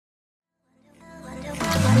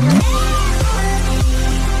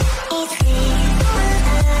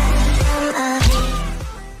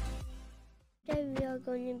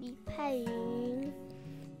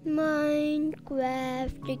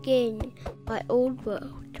begin my old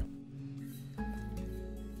world.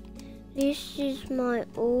 This is my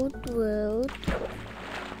old world.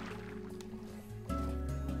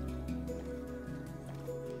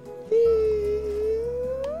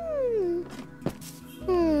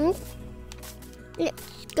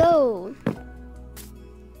 Let's go.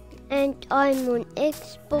 And I'm on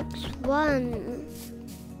Xbox One.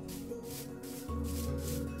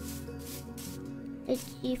 Let's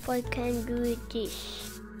see if I can do this.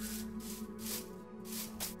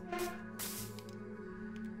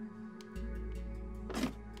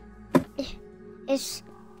 It's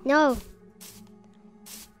no.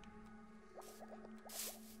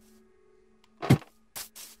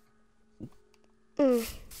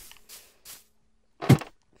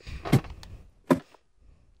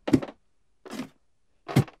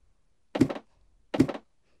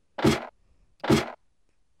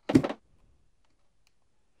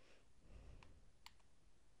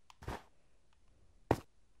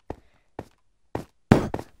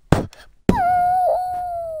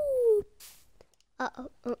 Uh-oh.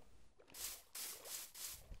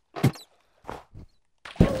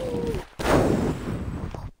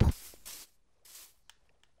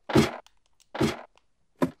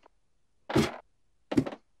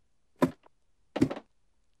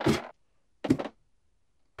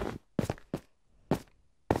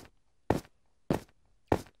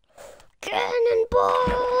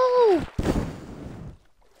 Cannonball!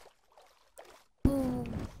 Boom.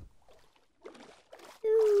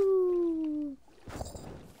 Ooh.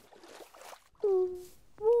 Ooh.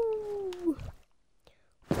 Ooh.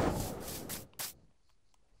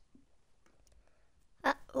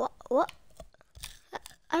 What?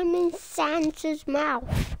 I'm in Santa's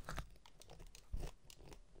mouth.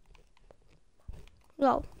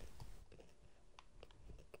 No.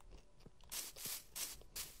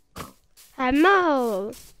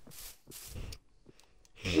 Hello.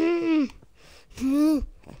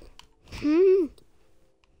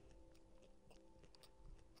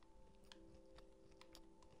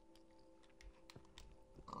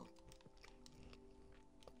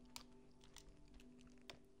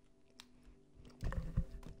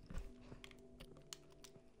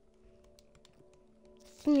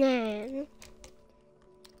 Snan.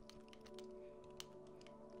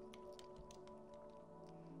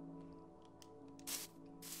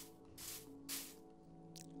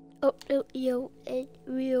 Oh, it will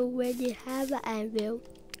already have an anvil.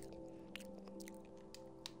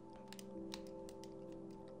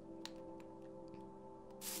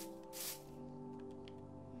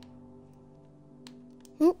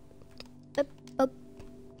 Up.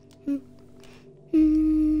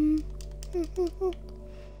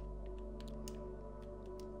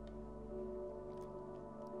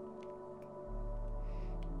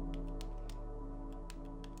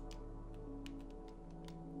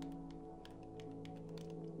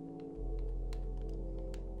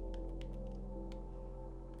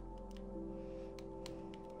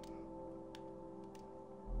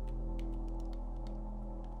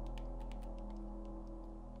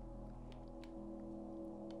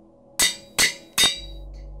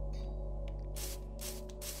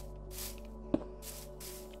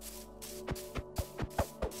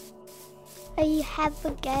 I have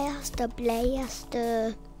a gas, the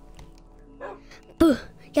blaster.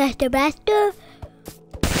 Gas the blaster.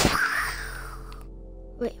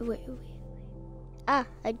 Wait. Ah,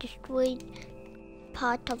 I destroyed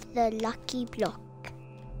part of the lucky block.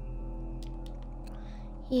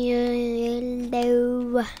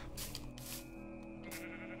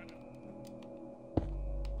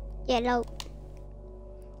 Yellow.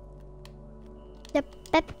 Yep.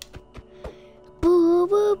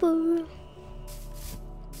 Boo.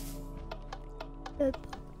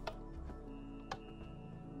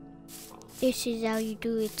 This is how you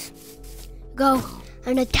do it. Go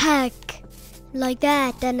and attack like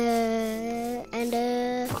that, and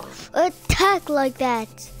attack like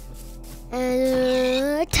that,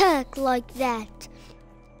 and attack like that,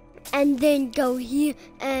 and then go here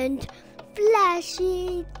and flash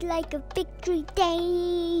it like a victory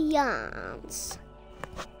dance.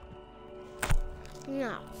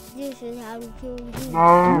 Now, this is how you do it.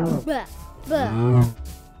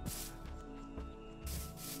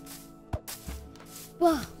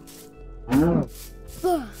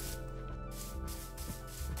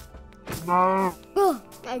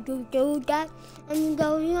 And you do that, and you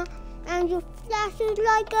go here, and you flash it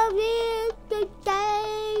like a victory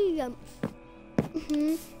dance.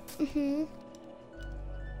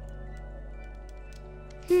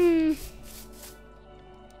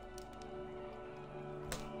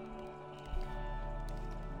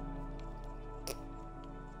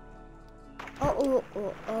 Oh.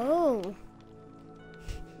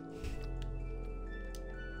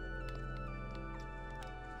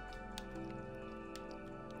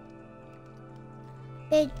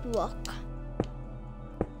 Bedrock.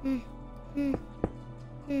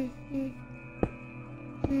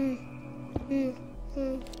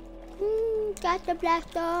 Got the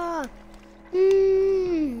blaster.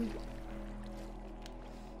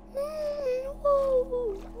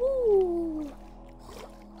 Whoa.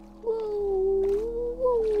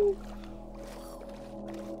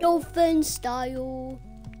 Dolphin style.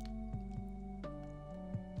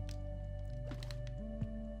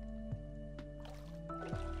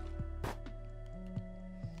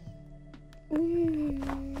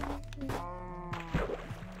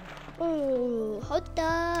 Oh, hot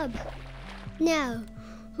tub. Now,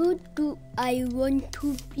 who do I want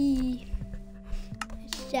to be?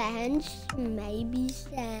 Sands, maybe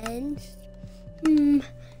Sands.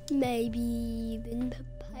 Maybe even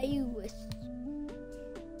Papyrus.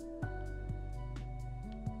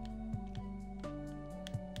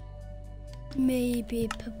 Maybe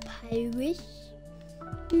Papyrus.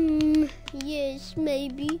 Yes,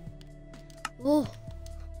 maybe. Oh.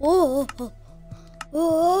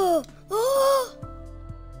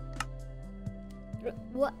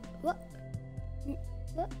 What?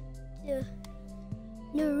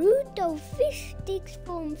 Naruto fish sticks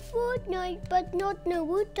from Fortnite, but not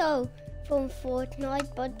Naruto from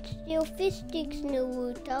Fortnite, but still fish sticks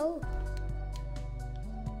Naruto.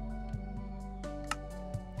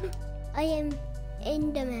 I am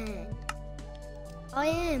Enderman. I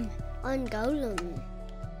am on Golem.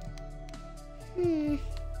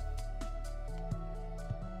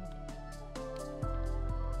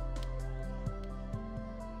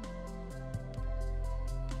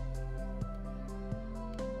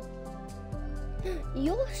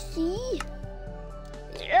 Yoshi.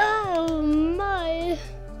 Oh my.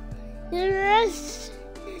 Yes.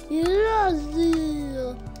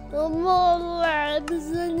 Yoshi. More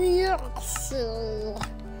legs than Yoshi.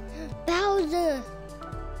 Bowser.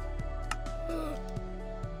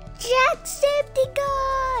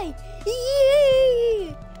 Jacksepticeye.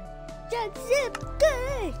 Yeah.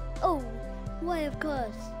 Jacksepticeye. Oh, why of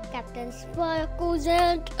course. Captain Sparkles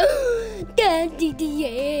and Daddy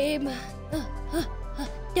DM.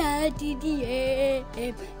 Daddy DM.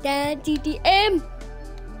 Daddy DM.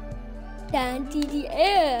 Daddy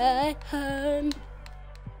DM.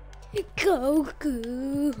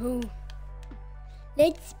 Goku.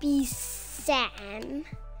 Let's be Sam.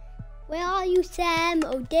 Where are you, Sam?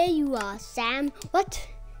 Oh, there you are, Sam. What?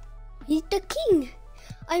 He's the king.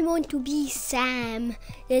 I want to be Sam.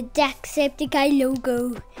 The Jacksepticeye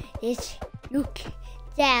logo. Yes, look.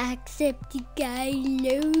 Jacksepticeye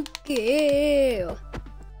logo.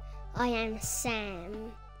 I am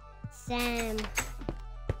Sam. Sam.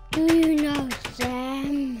 Do you know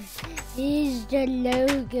Sam is the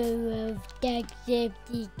logo of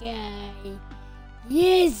Jacksepticeye?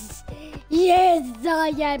 Yes,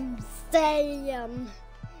 I am Sam.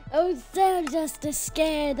 Oh, Sam just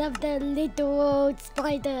scared of the little old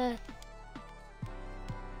spider.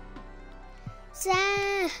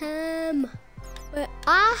 Sam, where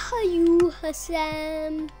are you,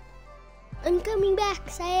 Sam? I'm coming back,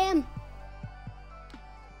 Sam.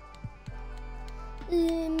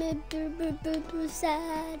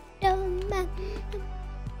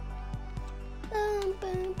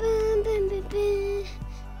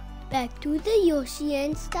 Back to the Yoshi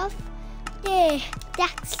and stuff. There,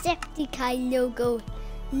 Jacksepticeye logo.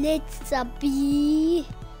 Let's be.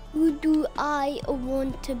 Who do I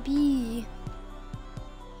want to be?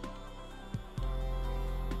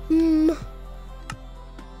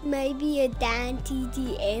 Maybe a Dante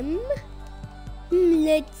DM?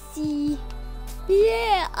 Let's see.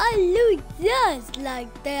 Yeah, I look just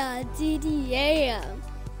like Dante DM.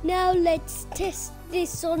 Now let's test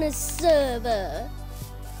this on a server.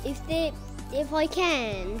 If I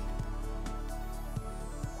can.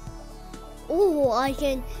 Or I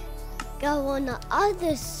can go on the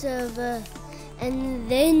other server and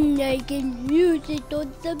then I can use it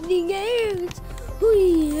on something else. Oh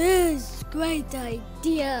yes, great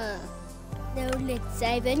idea. Now let's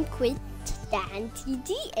save and quit Dante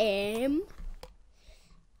DM.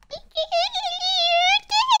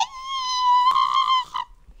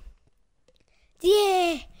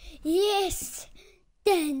 Yeah, yes,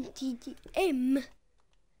 Dante DM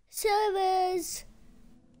servers.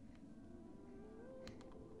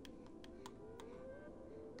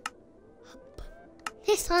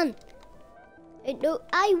 This one. No,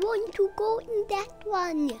 I want to go in that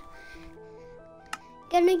one.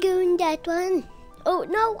 Can I go in that one? Oh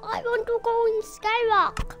no, I want to go in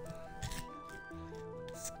Skyrock.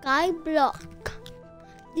 sky block.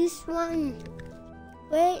 This one.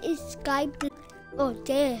 Where is sky block? Oh,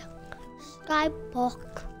 there. Sky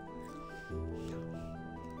block.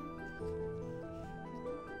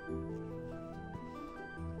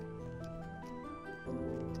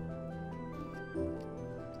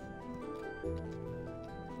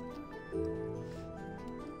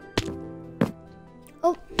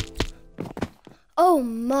 Oh. Oh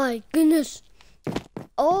my goodness.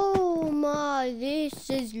 Oh my, this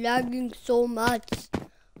is lagging so much.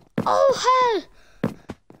 Oh hell!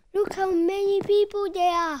 Look how many people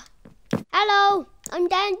there are. Hello, I'm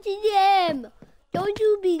dancing them. Don't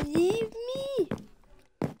you believe me?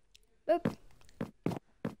 Boop.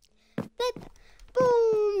 Boop.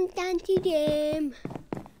 Boom, dancing them.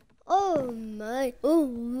 Oh my, oh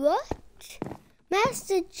what?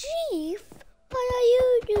 Master Chief? What are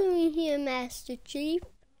you doing here, Master Chief?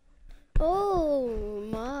 Oh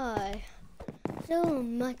my, so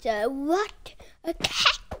much. What? A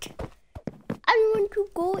cat? I want to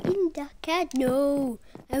go in the cat. No,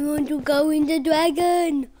 I want to go in the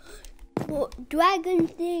dragon. Oh, dragon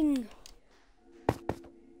thing.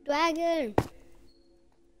 Dragon.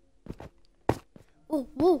 Oh,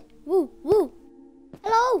 woo, woo, woo.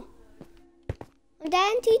 Hello. I'm the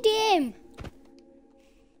anti-dim.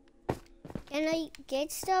 Can I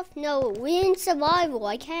get stuff? No, we're in survival.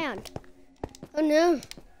 I can't. Oh no.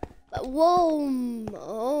 But whoa.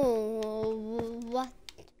 Oh, what?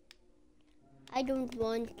 I don't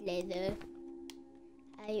want leather.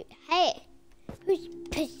 Hey, who's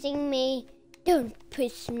pushing me? Don't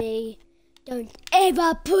push me. Don't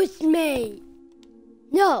ever push me.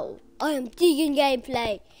 No, I am Tegan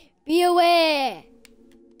Gameplay. Be aware.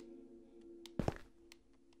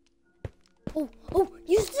 Oh,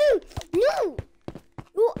 you still, no,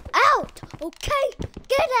 you're out, okay,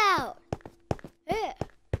 get out, here,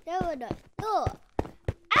 there we go,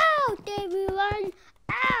 out everyone,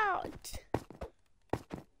 out.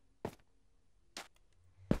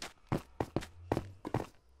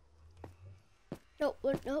 No,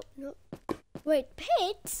 wait,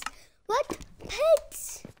 pets, what,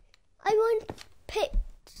 pets, I want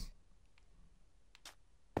pets,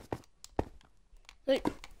 wait.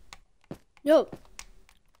 No.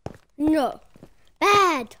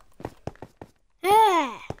 Bad.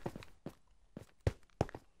 Ah.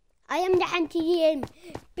 I am the anti-dim.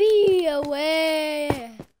 Be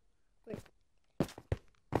aware. Wait.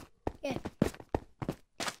 Yeah.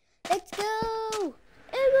 Let's go.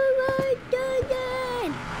 Everyone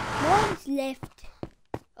done. One's left.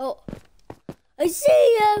 Oh. I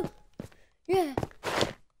see you. Yeah.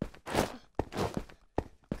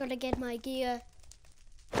 Gotta get my gear.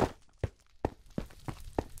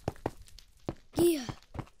 Here.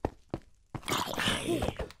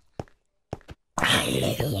 I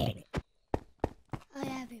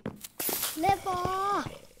have him. Lever.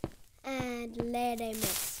 And let him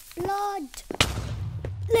explode.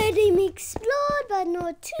 Let him explode, but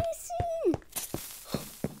not too soon.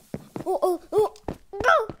 Oh, go!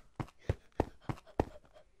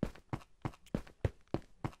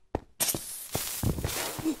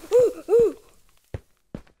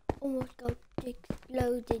 Almost got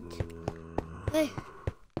exploded. Hey,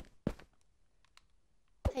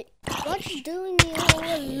 what's you doing here all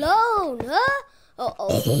alone, huh?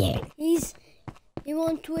 Uh-oh, he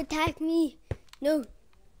wants to attack me. No.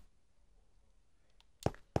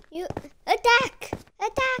 You, attack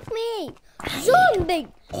me. Zombie,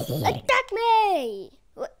 attack me.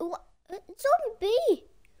 What? Zombie,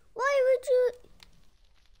 why would you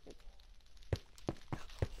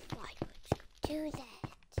do that?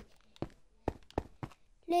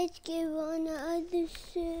 Let's go on the other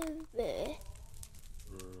server.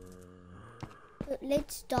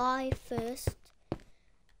 Let's die first.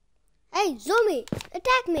 Hey, zombie,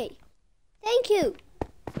 attack me. Thank you.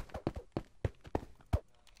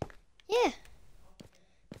 Yeah.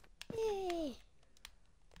 Yay.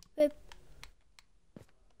 Boop.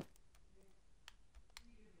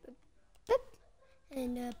 Boop.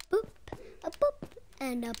 And a boop. A boop.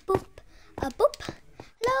 And a boop. A boop.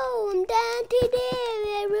 Hello, I'm Dan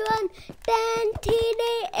everyone.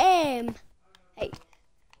 Dan. Hey,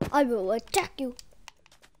 I will attack you.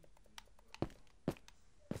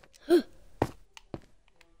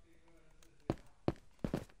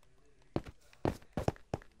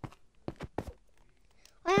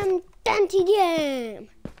 I'm Dan.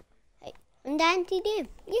 Hey, I'm Dan.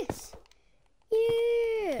 Yes.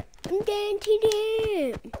 Yeah, I'm Dan.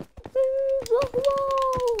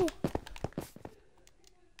 Whoa.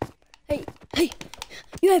 Hey,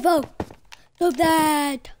 UFO! Stop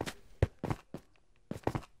that!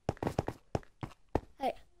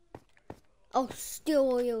 Hey, I'll steal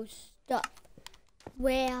all your stuff.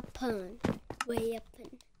 Weapon.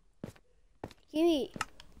 Weapon. Gimme.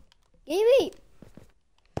 Gimme.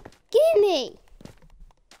 Gimme.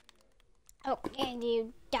 Oh, and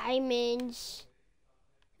you diamonds.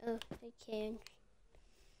 Oh, I can't.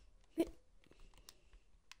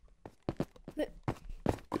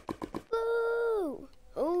 Woo!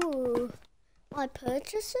 Oh, my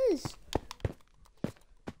purchases.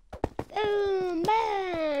 Boom,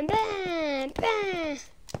 bam, bam, bam.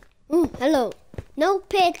 Hello. No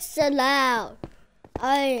pets allowed.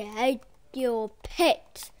 I hate your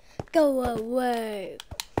pets. Go away.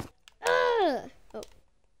 Oh. Oh.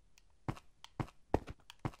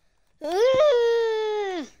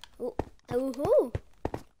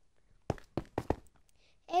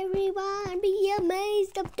 Everyone be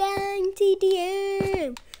amazed of Dan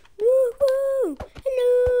TDM. Woohoo!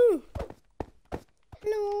 Hello.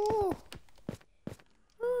 Hello.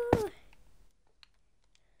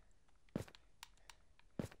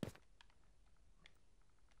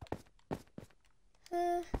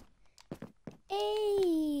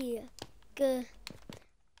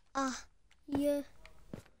 Yeah.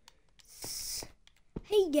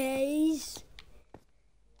 Hey guys.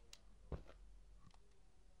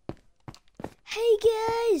 Hey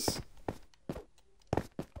guys.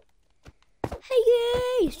 Hey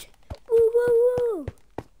guys. Woo woo woo.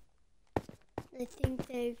 I think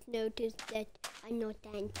they've noticed that I'm not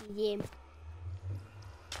anti-them.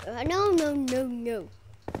 No.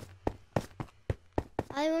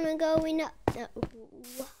 I wanna go in a...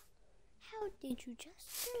 How did you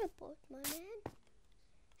just teleport, my man?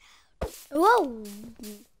 Whoa!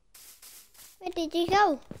 Where did you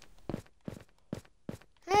go?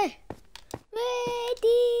 Hey! Where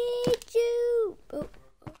did you... Oh.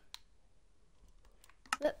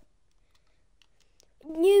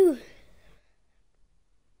 New.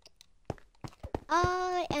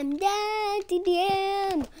 I am Daddy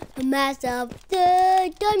DM, the master of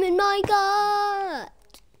the diamond minecart.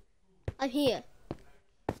 I'm here.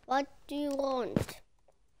 What do you want?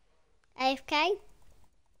 AFK?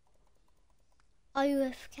 Are you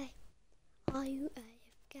AFK? Are you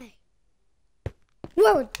AFK?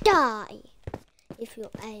 You'll die if you're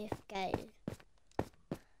AFK.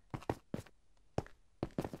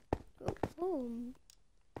 Boom.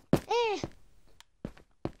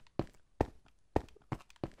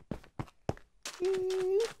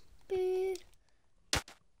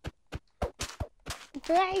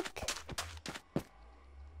 Break.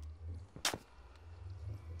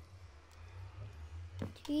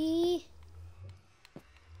 T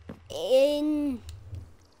in.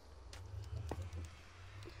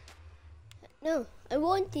 No, I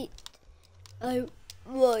want it. I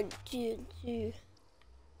want you to.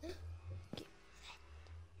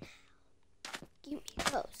 Give me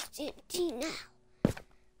those TNT now.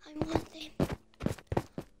 I want them.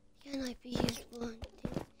 Can I please want them?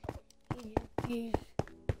 Can you please?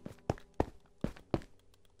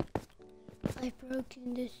 I've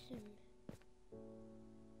broken this.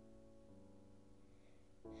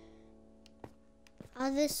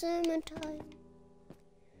 Other sermon time.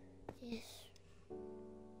 Yes.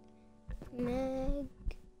 Mag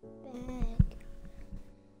bag.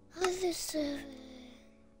 Other server.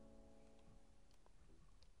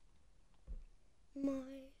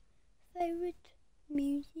 My favorite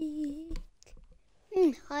music.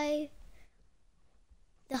 High.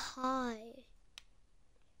 The high.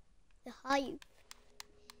 The high.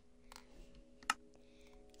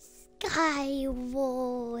 Sky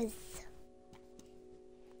Wars.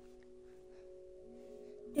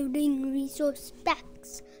 Loading resource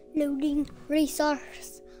packs. Loading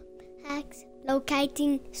resource packs.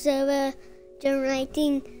 Locating server.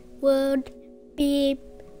 Generating world. Beep.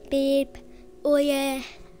 Beep. Oh yeah.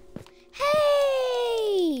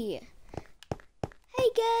 Hey! Hey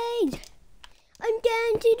guys! I'm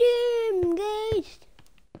down to them, guys!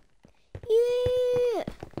 Yeah!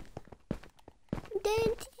 I'm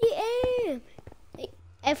down to them! Hey,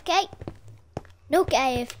 AFK? No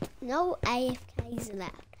AFKs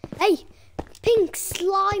allowed. Hey! Pink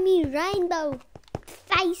slimy rainbow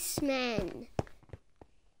face man!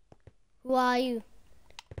 Who are you?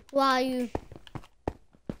 Who are you?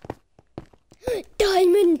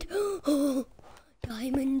 Diamond! Oh,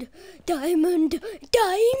 diamond! Diamond!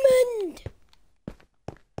 Diamond!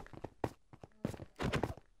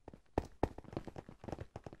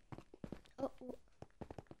 Oh,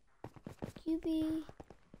 QB.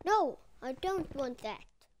 No, I don't want that.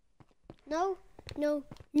 No.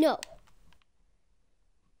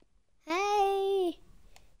 Hey!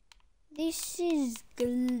 This is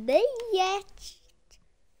glitched.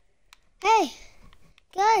 Hey,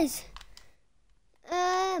 guys!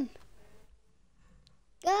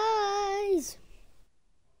 Guys,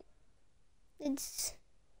 it's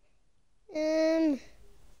I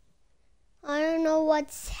don't know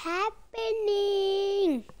what's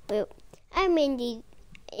happening. Well, I'm ending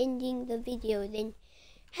the video then.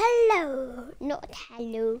 Hello, not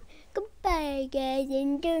hello. Goodbye, guys,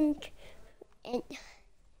 and don't. And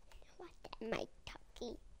what am I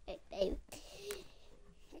talking about?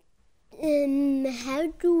 How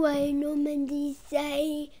do I normally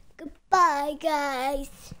say goodbye,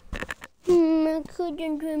 guys? I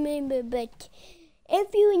couldn't remember, but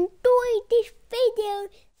if you enjoyed this video,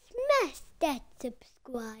 smash that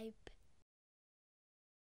subscribe